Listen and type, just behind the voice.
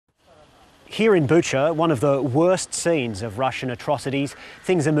Here in Bucha, one of the worst scenes of Russian atrocities,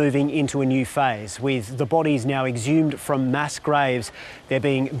 things are moving into a new phase, with the bodies now exhumed from mass graves. They're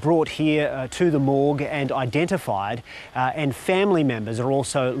being brought here to the morgue and identified, and family members are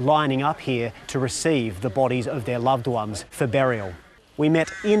also lining up here to receive the bodies of their loved ones for burial. We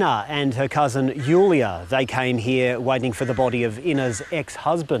met Inna and her cousin Yulia. They came here waiting for the body of Inna's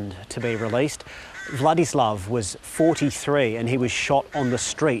ex-husband to be released. Vladislav was 43 and he was shot on the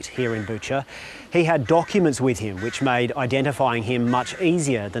street here in Bucha. He had documents with him which made identifying him much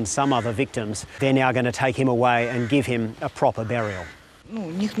easier than some other victims. They're now going to take him away and give him a proper burial.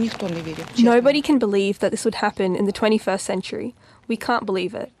 Nobody can believe that this would happen in the 21st century. We can't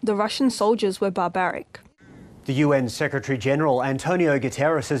believe it. The Russian soldiers were barbaric. The UN Secretary-General Antonio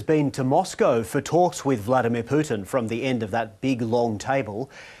Guterres has been to Moscow for talks with Vladimir Putin from the end of that big long table.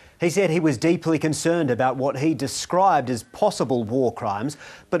 He said he was deeply concerned about what he described as possible war crimes,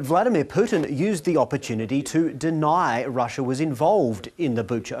 but Vladimir Putin used the opportunity to deny Russia was involved in the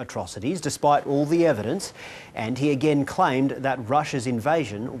Bucha atrocities, despite all the evidence, and he again claimed that Russia's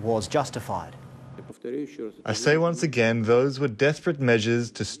invasion was justified. I say once again, those were desperate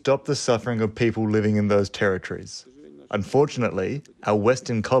measures to stop the suffering of people living in those territories. Unfortunately, our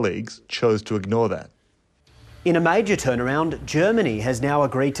Western colleagues chose to ignore that. In a major turnaround, Germany has now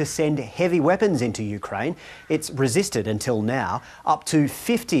agreed to send heavy weapons into Ukraine. It's resisted until now. Up to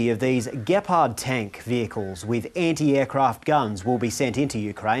 50 of these Gepard tank vehicles with anti-aircraft guns will be sent into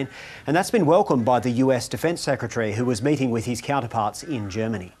Ukraine, and that's been welcomed by the US Defence Secretary, who was meeting with his counterparts in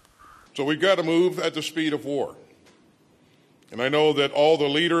Germany. So we've got to move at the speed of war. And I know that all the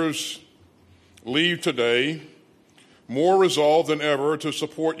leaders leave today more resolved than ever to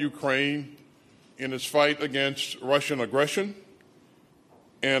support Ukraine in its fight against Russian aggression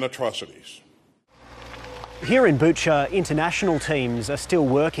and atrocities. Here in Bucha, international teams are still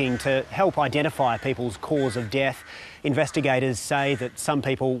working to help identify people's cause of death. Investigators say that some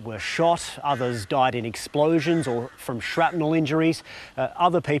people were shot, others died in explosions or from shrapnel injuries.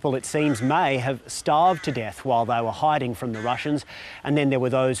 Other people, it seems, may have starved to death while they were hiding from the Russians. And then there were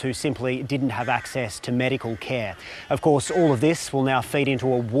those who simply didn't have access to medical care. Of course, all of this will now feed into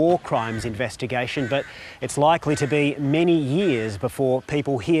a war crimes investigation, but it's likely to be many years before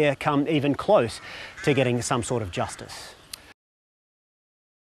people here come even close to getting some sort of justice.